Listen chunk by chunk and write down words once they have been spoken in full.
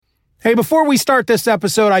Hey, before we start this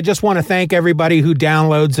episode, I just want to thank everybody who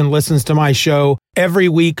downloads and listens to my show every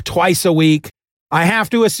week, twice a week. I have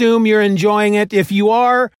to assume you're enjoying it. If you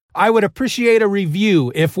are, I would appreciate a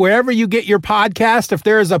review. If wherever you get your podcast, if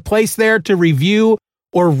there is a place there to review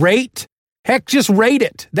or rate, heck, just rate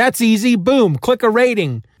it. That's easy. Boom, click a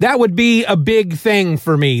rating. That would be a big thing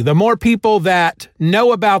for me. The more people that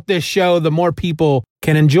know about this show, the more people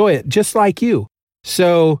can enjoy it, just like you.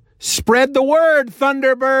 So spread the word,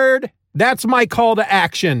 Thunderbird. That's my call to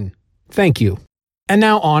action. Thank you. And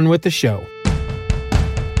now on with the show.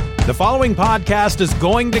 The following podcast is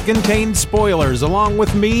going to contain spoilers, along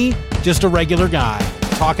with me, just a regular guy,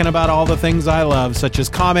 talking about all the things I love, such as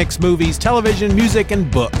comics, movies, television, music,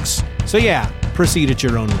 and books. So yeah, proceed at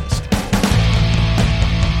your own risk.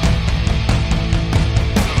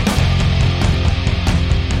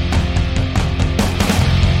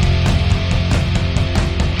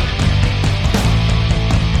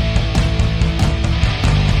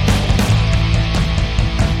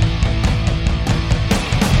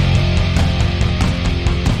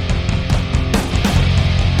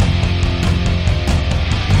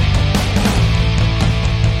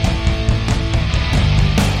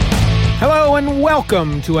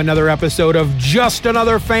 Welcome to another episode of Just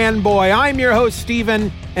Another Fanboy. I'm your host,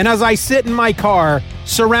 Steven, and as I sit in my car,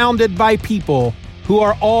 surrounded by people who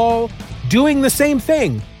are all doing the same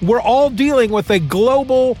thing, we're all dealing with a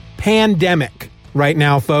global pandemic right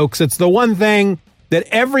now, folks. It's the one thing that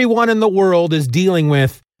everyone in the world is dealing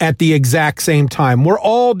with at the exact same time. We're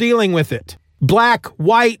all dealing with it. Black,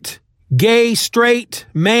 white, gay, straight,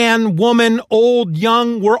 man, woman, old,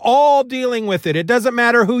 young, we're all dealing with it. It doesn't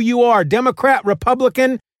matter who you are, Democrat,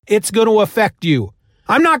 Republican, it's going to affect you.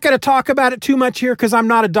 I'm not going to talk about it too much here because I'm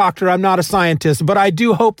not a doctor, I'm not a scientist, but I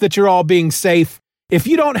do hope that you're all being safe. If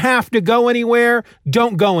you don't have to go anywhere,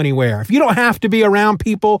 don't go anywhere. If you don't have to be around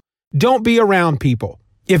people, don't be around people.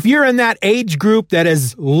 If you're in that age group that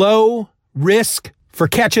is low risk for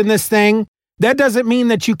catching this thing, that doesn't mean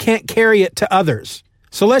that you can't carry it to others.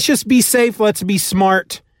 So let's just be safe, let's be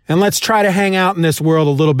smart, and let's try to hang out in this world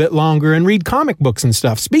a little bit longer and read comic books and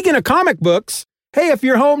stuff. Speaking of comic books, hey, if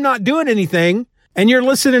you're home not doing anything and you're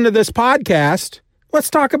listening to this podcast, let's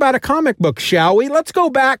talk about a comic book, shall we? Let's go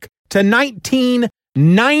back to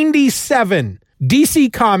 1997.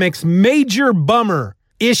 DC Comics Major Bummer,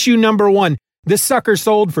 issue number 1. This sucker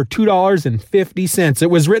sold for $2.50. It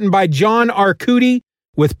was written by John Arcudi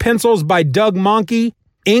with pencils by Doug Mahnke,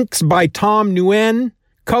 inks by Tom Nguyen,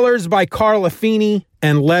 colors by Carl Affini,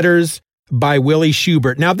 and letters by Willie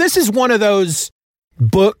Schubert. Now, this is one of those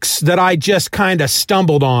books that I just kind of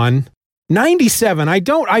stumbled on. 97. I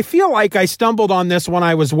feel like I stumbled on this when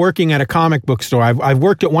I was working at a comic book store. I've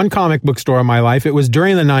worked at one comic book store in my life. It was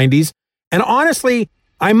during the 90s. And honestly,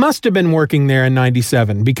 I must have been working there in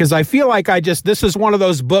 97 because I feel like this is one of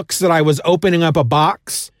those books that I was opening up a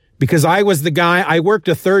box because I was the guy, I worked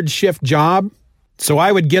a third shift job. So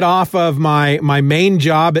I would get off of my main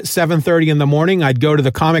job at 7:30 in the morning. I'd go to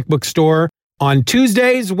the comic book store on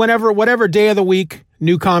Tuesdays, whatever day of the week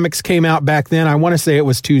new comics came out back then. I want to say it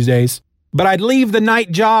was Tuesdays. But I'd leave the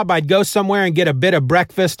night job. I'd go somewhere and get a bit of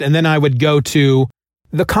breakfast. And then I would go to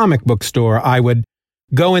the comic book store. I would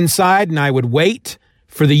go inside and I would wait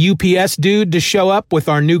for the UPS dude to show up with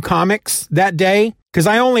our new comics that day. Because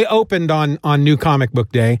I only opened on New Comic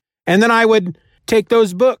Book Day. And then I would take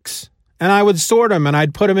those books and I would sort them and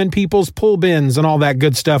I'd put them in people's pull bins and all that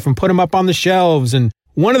good stuff and put them up on the shelves. And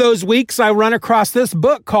one of those weeks I run across this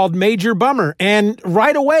book called Major Bummer. And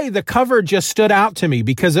right away, the cover just stood out to me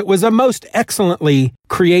because it was a most excellently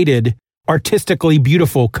created, artistically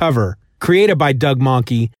beautiful cover created by Doug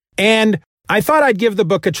Mahnke. And I thought I'd give the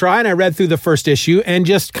book a try, and I read through the first issue and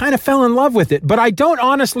just kind of fell in love with it. But I don't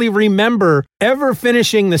honestly remember ever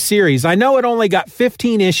finishing the series. I know it only got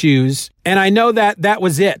 15 issues, and I know that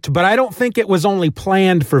was it. But I don't think it was only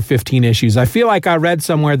planned for 15 issues. I feel like I read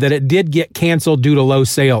somewhere that it did get canceled due to low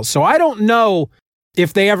sales. So I don't know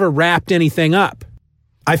if they ever wrapped anything up.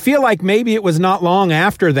 I feel like maybe it was not long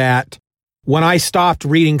after that when I stopped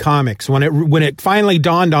reading comics, when it finally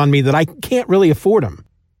dawned on me that I can't really afford them.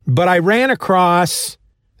 But I ran across,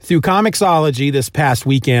 through Comixology this past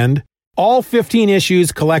weekend, all 15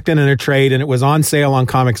 issues collected in a trade, and it was on sale on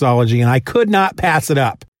Comixology, and I could not pass it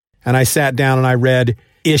up. And I sat down and I read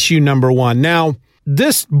issue number 1. Now,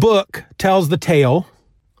 this book tells the tale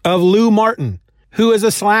of Lou Martin, who is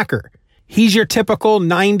a slacker. He's your typical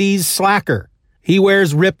 90s slacker. He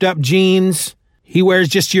wears ripped up jeans. He wears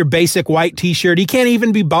just your basic white t-shirt. He can't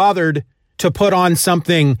even be bothered to put on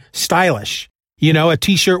something stylish. You know, a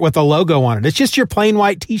t-shirt with a logo on it. It's just your plain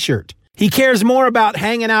white t-shirt. He cares more about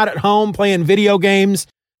hanging out at home, playing video games,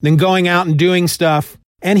 then going out and doing stuff,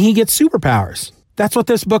 and he gets superpowers. That's what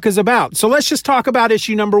this book is about. So let's just talk about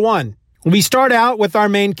issue number 1. We start out with our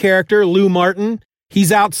main character, Lou Martin.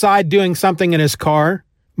 He's outside doing something in his car.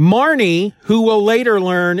 Marnie, who we'll later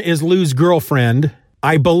learn is Lou's girlfriend,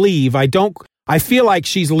 I believe. I feel like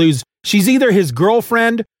she's either his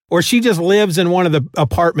girlfriend or she just lives in one of the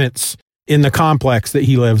apartments in the complex that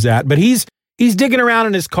he lives at. But he's digging around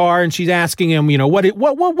in his car and she's asking him, what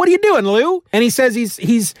are you doing, Lou? And he says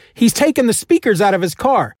he's taking the speakers out of his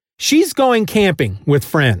car. She's going camping with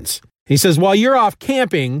friends. He says, while you're off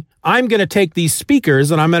camping, I'm going to take these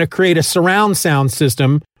speakers and I'm going to create a surround sound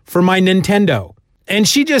system for my Nintendo. And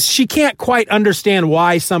she can't quite understand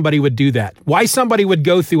why somebody would do that. Why somebody would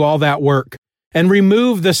go through all that work and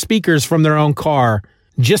remove the speakers from their own car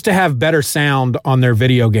just to have better sound on their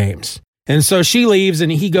video games. And so she leaves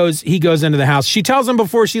and he goes into the house. She tells him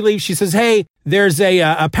before she leaves, she says, hey, there's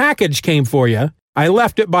a package came for you. I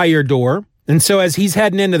left it by your door. And so as he's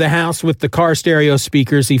heading into the house with the car stereo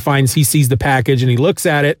speakers, he sees the package and he looks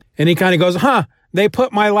at it and he kind of goes, they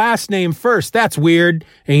put my last name first. That's weird.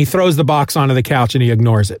 And he throws the box onto the couch and he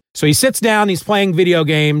ignores it. So he sits down, he's playing video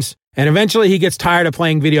games, and eventually he gets tired of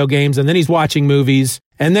playing video games, and then he's watching movies,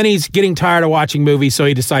 and then he's getting tired of watching movies, so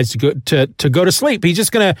he decides to go to sleep. He's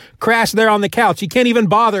just going to crash there on the couch. He can't even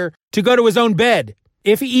bother to go to his own bed,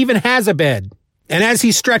 if he even has a bed. And as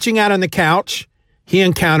he's stretching out on the couch, he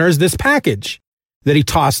encounters this package that he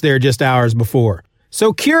tossed there just hours before.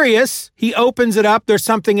 So curious, he opens it up. There's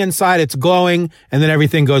something inside. It's glowing, and then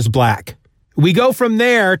everything goes black. We go from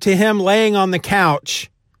there to him laying on the couch,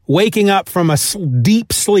 waking up from a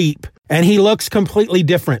deep sleep, and he looks completely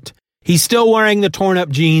different. He's still wearing the torn up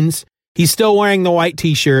jeans. He's still wearing the white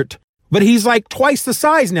t-shirt, but he's like twice the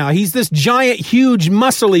size now. He's this giant, huge,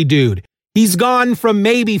 muscly dude. He's gone from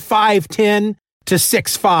maybe 5'10" to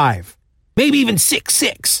 6'5", maybe even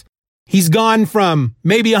 6'6". He's gone from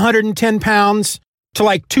maybe 110 pounds to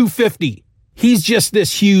like 250. He's just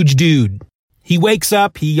this huge dude. He wakes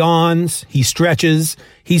up, he yawns, he stretches.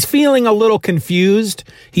 He's feeling a little confused.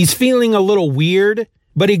 He's feeling a little weird,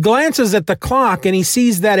 but he glances at the clock and he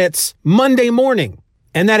sees that it's Monday morning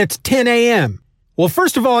and that it's 10 a.m. Well,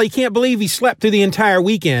 first of all, he can't believe he slept through the entire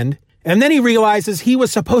weekend. And then he realizes he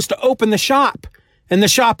was supposed to open the shop, and the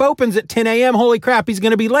shop opens at 10 a.m. Holy crap, he's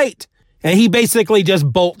going to be late. And he basically just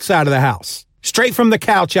bolts out of the house, straight from the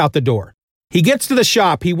couch out the door. He gets to the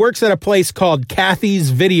shop. He works at a place called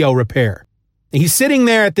Kathy's Video Repair. He's sitting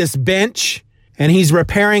there at this bench and he's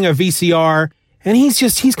repairing a VCR, and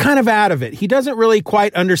he's kind of out of it. He doesn't really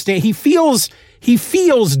quite understand. He feels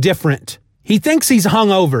different. He thinks he's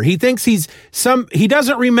hungover. He thinks he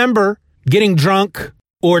doesn't remember getting drunk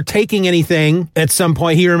or taking anything at some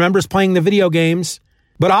point. He remembers playing the video games,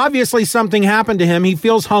 but obviously something happened to him. He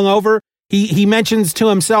feels hungover. He mentions to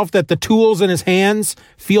himself that the tools in his hands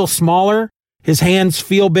feel smaller. His hands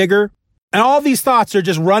feel bigger. And all these thoughts are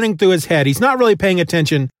just running through his head. He's not really paying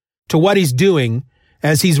attention to what he's doing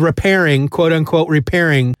as he's repairing, quote unquote,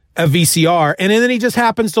 repairing a VCR. And then he just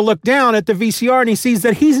happens to look down at the VCR and he sees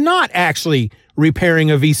that he's not actually repairing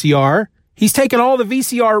a VCR. He's taken all the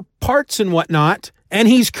VCR parts and whatnot, and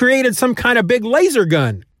he's created some kind of big laser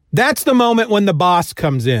gun. That's the moment when the boss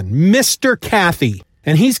comes in, Mr. Kathy.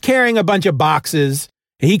 And he's carrying a bunch of boxes.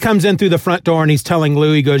 He comes in through the front door and he's telling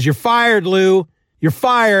Lou, he goes, "You're fired, Lou. You're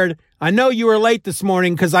fired. I know you were late this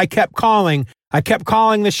morning because I kept calling. I kept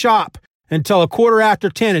calling the shop until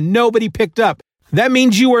 10:15 and nobody picked up. That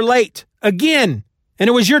means you were late again. And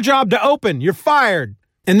it was your job to open. You're fired."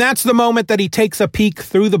 And that's the moment that he takes a peek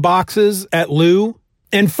through the boxes at Lou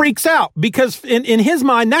and freaks out because in his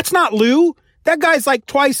mind, that's not Lou. That guy's like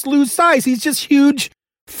twice Lou's size. He's just huge,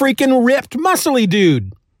 freaking ripped, muscly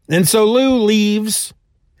dude. And so Lou leaves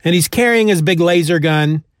and he's carrying his big laser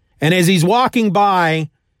gun. And as he's walking by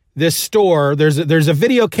this store, there's a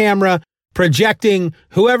video camera projecting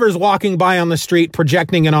whoever's walking by on the street,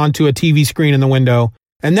 projecting it onto a TV screen in the window.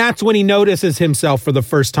 And that's when he notices himself for the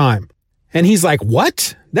first time. And he's like,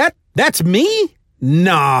 "What? That's me?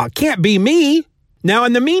 Nah, can't be me." Now,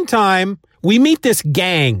 in the meantime, we meet this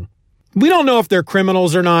gang. We don't know if they're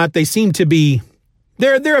criminals or not. They seem to be,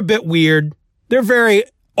 they're a bit weird. They're very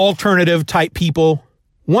alternative type people.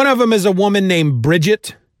 One of them is a woman named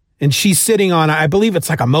Bridget, and she's sitting on, I believe it's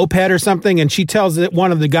like a moped or something, and she tells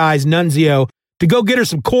one of the guys, Nunzio, to go get her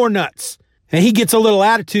some corn nuts. And he gets a little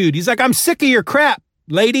attitude. He's like, "I'm sick of your crap,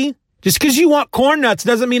 lady. Just because you want corn nuts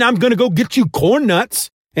doesn't mean I'm going to go get you corn nuts."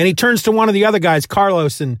 And he turns to one of the other guys,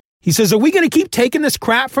 Carlos, and he says, "Are we going to keep taking this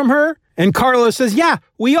crap from her?" And Carlos says, "Yeah,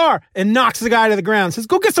 we are," and knocks the guy to the ground. Says,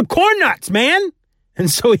 "Go get some corn nuts, man." And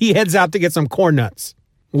so he heads out to get some corn nuts.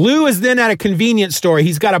 Lou is then at a convenience store.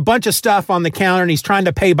 He's got a bunch of stuff on the counter and he's trying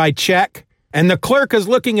to pay by check. And the clerk is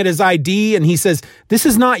looking at his ID and he says, "This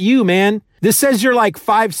is not you, man. This says you're like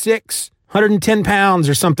 5'6", 110 pounds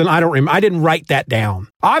or something. I don't remember. I didn't write that down.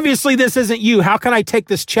 Obviously, this isn't you. How can I take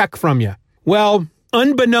this check from you?" Well,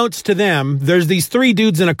 unbeknownst to them, there's these three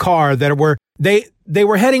dudes in a car that were, they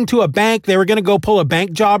were heading to a bank. They were going to go pull a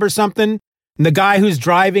bank job or something. And the guy who's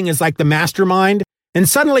driving is like the mastermind. And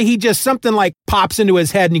suddenly he just something like pops into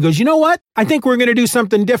his head and he goes, "You know what? I think we're going to do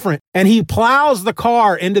something different." And he plows the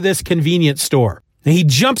car into this convenience store. And he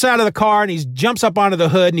jumps out of the car and he jumps up onto the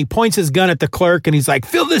hood and he points his gun at the clerk and he's like,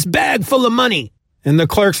 "Fill this bag full of money." And the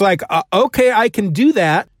clerk's like, "Okay, I can do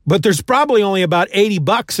that, but there's probably only about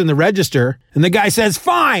 $80 in the register." And the guy says,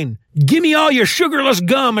 "Fine, give me all your sugarless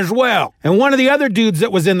gum as well." And one of the other dudes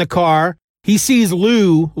that was in the car, he sees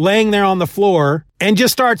Lou laying there on the floor and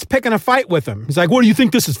just starts picking a fight with him. He's like, "What, do you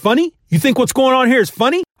think this is funny? You think what's going on here is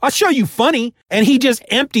funny? I'll show you funny." And he just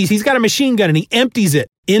empties. He's got a machine gun and he empties it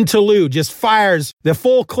into Lou, just fires the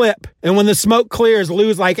full clip. And when the smoke clears,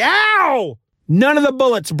 Lou's like, "Ow!" None of the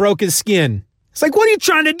bullets broke his skin. It's like, "What are you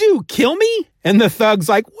trying to do? Kill me?" And the thug's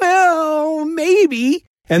like, "Well, maybe."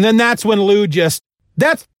 And then that's when Lou just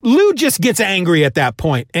gets angry at that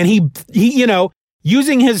point. And he,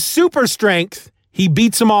 using his super strength, he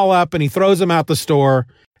beats them all up and he throws them out the store.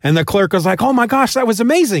 And the clerk was like, "Oh my gosh, that was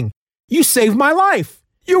amazing. You saved my life.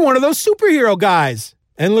 You're one of those superhero guys."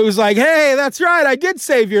 And Lou's like, "Hey, that's right. I did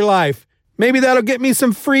save your life. Maybe that'll get me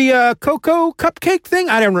some free cocoa cupcake thing."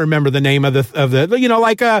 I don't remember the name of the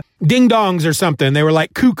like ding dongs or something. They were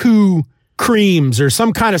like cuckoo creams or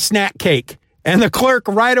some kind of snack cake. And the clerk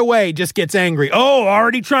right away just gets angry. "Oh,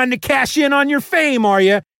 already trying to cash in on your fame, are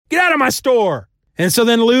you? Get out of my store." And so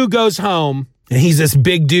then Lou goes home and he's this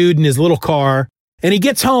big dude in his little car. And he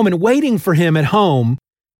gets home and waiting for him at home,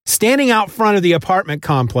 standing out front of the apartment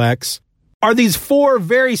complex, are these four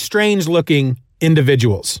very strange looking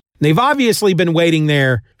individuals. They've obviously been waiting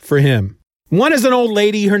there for him. One is an old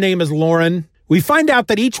lady. Her name is Lauren. We find out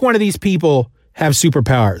that each one of these people have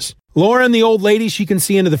superpowers. Lauren, the old lady, she can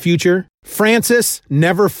see into the future. Frances,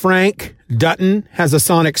 Never Frank Dutton, has a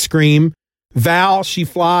sonic scream. Val, she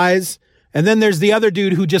flies. And then there's the other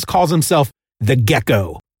dude who just calls himself the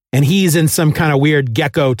Gecko. And he's in some kind of weird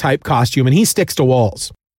gecko type costume and he sticks to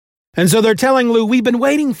walls. And so they're telling Lou, "We've been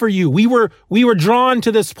waiting for you. We were drawn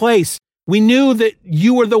to this place. We knew that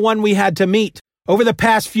you were the one we had to meet. Over the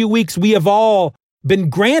past few weeks, we have all been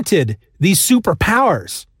granted these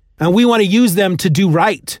superpowers and we want to use them to do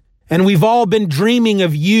right. And we've all been dreaming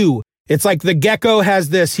of you." It's like the Gecko has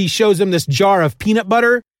this, he shows him this jar of peanut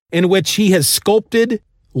butter in which he has sculpted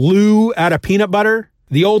Lou out of peanut butter.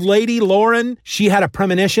 The old lady, Lauren, she had a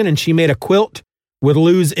premonition and she made a quilt with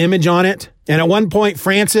Lou's image on it. And at one point,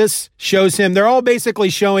 Frances shows him, they're all basically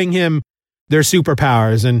showing him their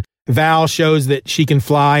superpowers. And Val shows that she can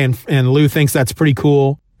fly and Lou thinks that's pretty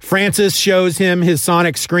cool. Frances shows him his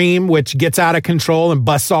sonic scream, which gets out of control and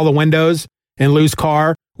busts all the windows in Lou's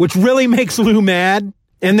car, which really makes Lou mad.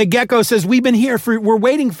 And the Gecko says, "We've been here we're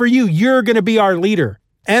waiting for you. You're going to be our leader."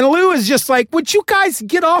 And Lou is just like, "Would you guys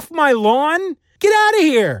get off my lawn? Get out of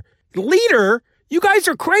here. Leader? You guys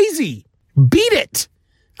are crazy. Beat it.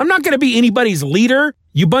 I'm not going to be anybody's leader,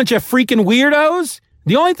 you bunch of freaking weirdos.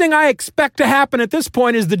 The only thing I expect to happen at this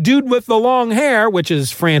point is the dude with the long hair, which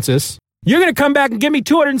is Frances. You're going to come back and give me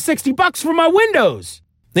 $260 for my windows."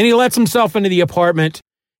 Then he lets himself into the apartment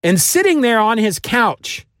and sitting there on his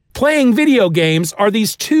couch playing video games are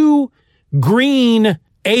these two green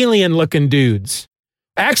alien looking dudes.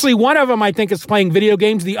 Actually, one of them, I think, is playing video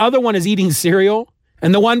games. The other one is eating cereal.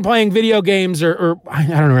 And the one playing video games, or I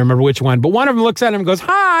don't remember which one, but one of them looks at him and goes,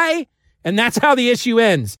 "Hi." And that's how the issue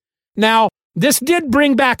ends. Now, this did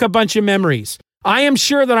bring back a bunch of memories. I am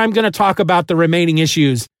sure that I'm going to talk about the remaining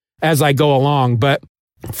issues as I go along. But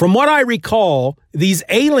from what I recall, these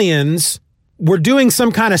aliens were doing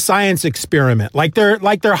some kind of science experiment, like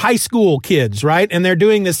they're high school kids, right? And they're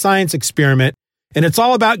doing this science experiment. And it's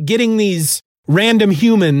all about getting these random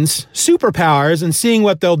humans superpowers and seeing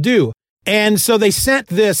what they'll do. And so they sent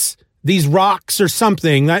these rocks or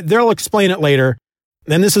something. They'll explain it later.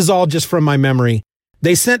 And this is all just from my memory.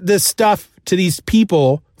 They sent this stuff to these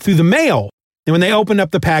people through the mail. And when they opened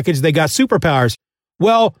up the package, they got superpowers.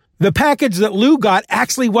 Well, the package that Lou got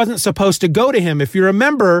actually wasn't supposed to go to him. If you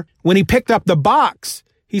remember, when he picked up the box,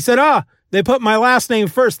 he said, they put my last name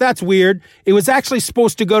first. That's weird. It was actually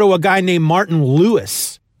supposed to go to a guy named Martin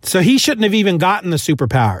Lewis. So he shouldn't have even gotten the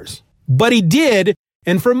superpowers. But he did.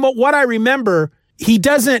 And from what I remember, he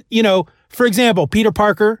doesn't, for example, Peter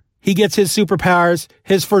Parker, he gets his superpowers.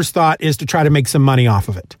 His first thought is to try to make some money off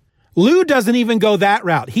of it. Lou doesn't even go that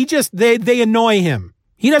route. They annoy him.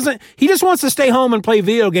 He just wants to stay home and play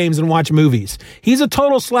video games and watch movies. He's a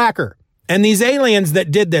total slacker. And these aliens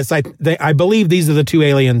that did this, I believe these are the two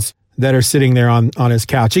aliens that are sitting there on his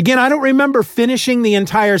couch. Again, I don't remember finishing the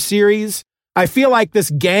entire series. I feel like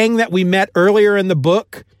this gang that we met earlier in the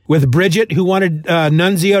book with Bridget, who wanted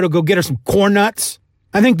Nunzio to go get her some corn nuts.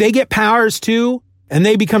 I think they get powers too, and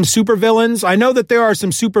they become supervillains. I know that there are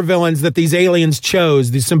some supervillains that these aliens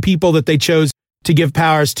chose. There's some people that they chose to give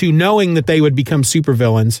powers to, knowing that they would become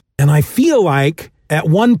supervillains. And I feel like at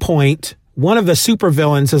one point, one of the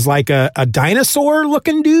supervillains is like a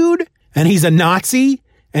dinosaur-looking dude, and he's a Nazi,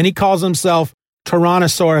 and he calls himself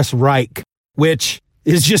Tyrannosaurus Reich, which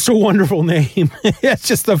is just a wonderful name. It's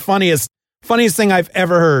just the funniest thing I've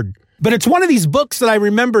ever heard. But it's one of these books that I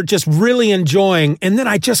remember just really enjoying, and then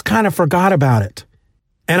I just kind of forgot about it.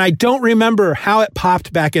 And I don't remember how it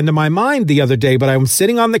popped back into my mind the other day, but I was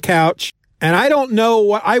sitting on the couch, and I don't know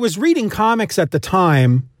what I was reading comics at the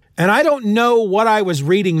time, and I don't know what I was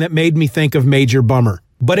reading that made me think of Major Bummer.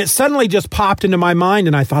 But it suddenly just popped into my mind,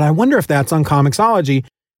 and I thought, I wonder if that's on Comixology.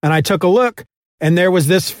 And I took a look, and there was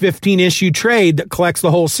this 15-issue trade that collects the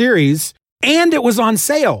whole series, and it was on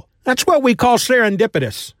sale. That's what we call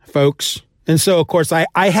serendipitous, folks. And so, of course, I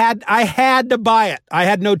had to buy it. I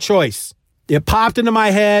had no choice. It popped into my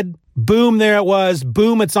head. Boom, there it was.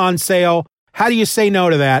 Boom, it's on sale. How do you say no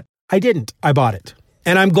to that? I didn't. I bought it.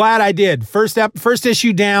 And I'm glad I did. First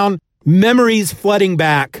issue down, memories flooding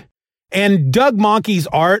back. And Doug Mahnke's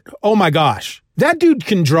art, oh my gosh. That dude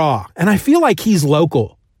can draw. And I feel like he's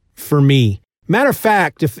local for me. Matter of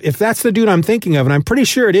fact, if that's the dude I'm thinking of, and I'm pretty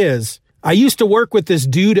sure it is, I used to work with this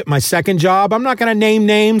dude at my second job. I'm not going to name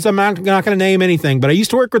names. I'm not going to name anything. But I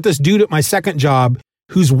used to work with this dude at my second job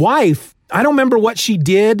whose wife, I don't remember what she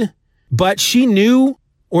did, but she knew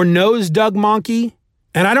or knows Doug Mahnke.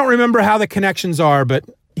 And I don't remember how the connections are, but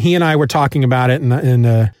he and I were talking about it.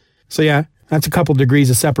 And so, yeah, that's a couple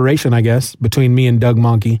degrees of separation, I guess, between me and Doug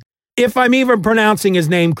Mahnke. If I'm even pronouncing his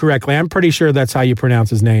name correctly, I'm pretty sure that's how you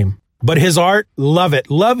pronounce his name. But his art, love it.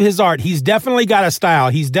 Love his art. He's definitely got a style.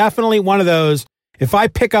 He's definitely one of those. If I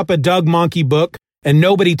pick up a Doug Mahnke book and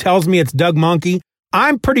nobody tells me it's Doug Mahnke,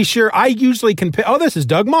 I'm pretty sure I usually can pick, oh, this is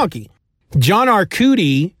Doug Mahnke. John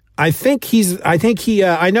Arcudi, I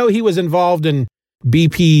know he was involved in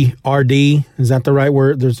BPRD. Is that the right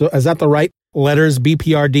word? Is that the right letters?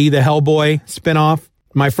 BPRD, the Hellboy spinoff.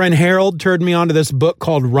 My friend Harold turned me onto this book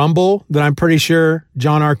called Rumble that I'm pretty sure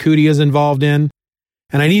John Arcudi is involved in.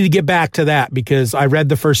 And I need to get back to that because I read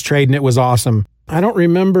the first trade and it was awesome. I don't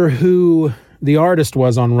remember who the artist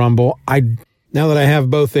was on Rumble. Now that I have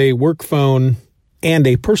both a work phone and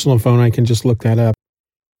a personal phone, I can just look that up.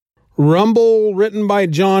 Rumble, written by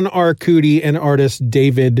John Arcudi and artist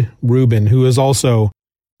David Rubin, who is also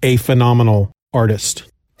a phenomenal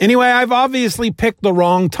artist. Anyway, I've obviously picked the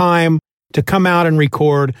wrong time to come out and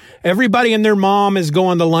record. Everybody and their mom is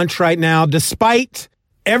going to lunch right now, despite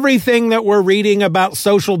everything that we're reading about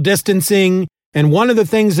social distancing. And one of the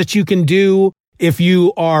things that you can do if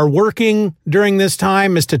you are working during this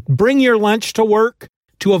time is to bring your lunch to work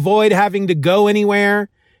to avoid having to go anywhere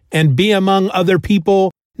and be among other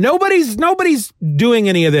people. Nobody's doing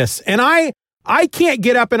any of this. And I can't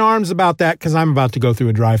get up in arms about that because I'm about to go through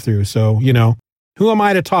a drive-through. So, who am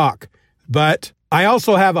I to talk? But I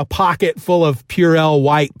also have a pocket full of Purell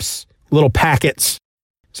wipes, little packets.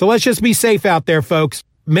 So let's just be safe out there, folks.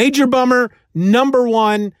 Major Bummer,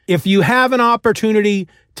 #1. If you have an opportunity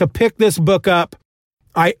to pick this book up,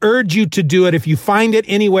 I urge you to do it. If you find it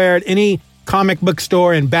anywhere at any comic book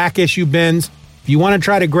store in back issue bins, if you want to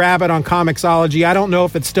try to grab it on Comixology, I don't know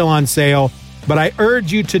if it's still on sale, but I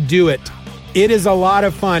urge you to do it. It is a lot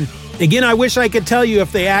of fun. Again, I wish I could tell you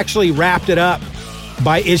if they actually wrapped it up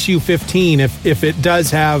by issue 15, if it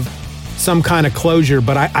does have some kind of closure,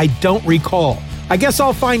 but I don't recall. I guess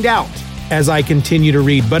I'll find out as I continue to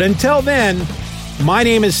read. But until then, my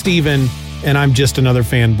name is Steven, and I'm just another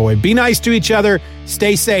fanboy. Be nice to each other.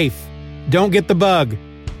 Stay safe. Don't get the bug.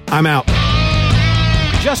 I'm out.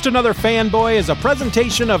 Just Another Fanboy is a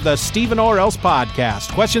presentation of the Stephen or Else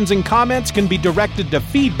podcast. Questions and comments can be directed to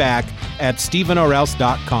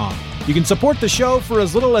feedback@StephenOrElse.com. You can support the show for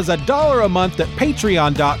as little as $1 a month at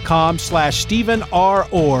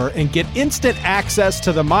patreon.com/StephenROr and get instant access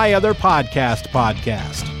to the My Other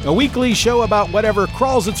podcast, a weekly show about whatever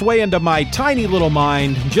crawls its way into my tiny little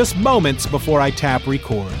mind just moments before I tap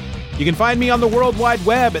record. You can find me on the World Wide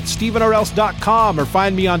Web at StephenOrElse.com or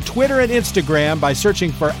find me on Twitter and Instagram by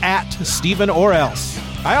searching for @StephenOrElse.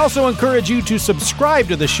 I also encourage you to subscribe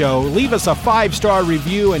to the show, leave us a 5-star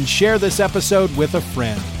review, and share this episode with a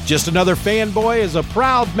friend. Just Another Fanboy is a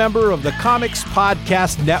proud member of the Comics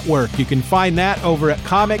Podcast Network. You can find that over at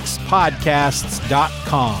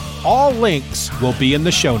comicspodcasts.com. All links will be in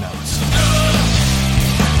the show notes.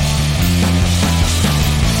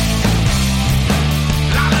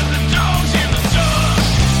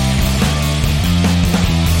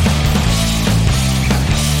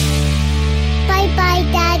 Bye-bye,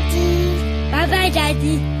 Daddy. Bye-bye,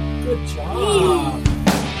 Daddy. Good job.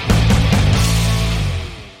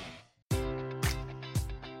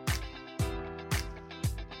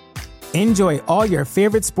 Enjoy all your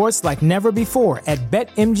favorite sports like never before at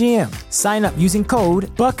BetMGM. Sign up using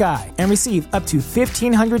code Buckeye and receive up to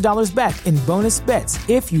 $1,500 back in bonus bets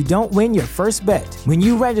if you don't win your first bet. When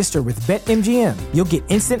you register with BetMGM, you'll get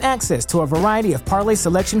instant access to a variety of parlay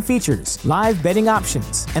selection features, live betting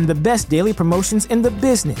options, and the best daily promotions in the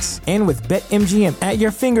business. And with BetMGM at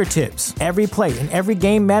your fingertips, every play and every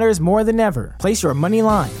game matters more than ever. Place your money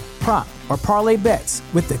line, prop, or parlay bets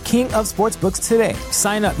with the king of sportsbooks today.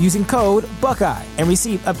 Sign up using code Buckeye and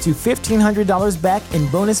receive up to $1,500 back in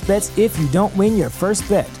bonus bets if you don't win your first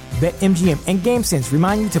bet. BetMGM and GameSense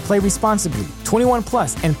remind you to play responsibly. 21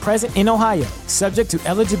 plus and present in Ohio, subject to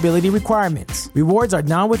eligibility requirements. Rewards are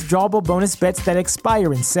non-withdrawable bonus bets that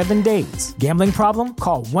expire in 7 days. Gambling problem?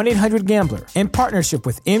 Call 1-800-GAMBLER. In partnership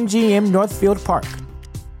with MGM Northfield Park.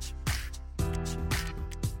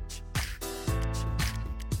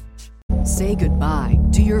 Say goodbye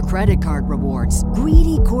to your credit card rewards.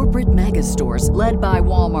 Greedy corporate mega stores, led by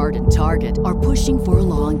Walmart and Target, are pushing for a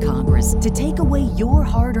law in Congress to take away your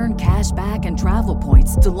hard-earned cash back and travel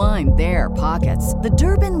points to line their pockets. The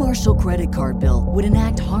Durbin-Marshall credit card bill would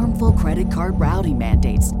enact harmful credit card routing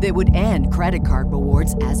mandates that would end credit card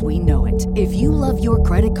rewards as we know it. If you love your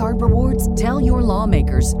credit card rewards, tell your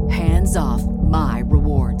lawmakers, hands off my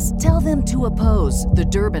rewards. Tell them to oppose the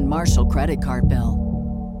Durbin-Marshall credit card bill.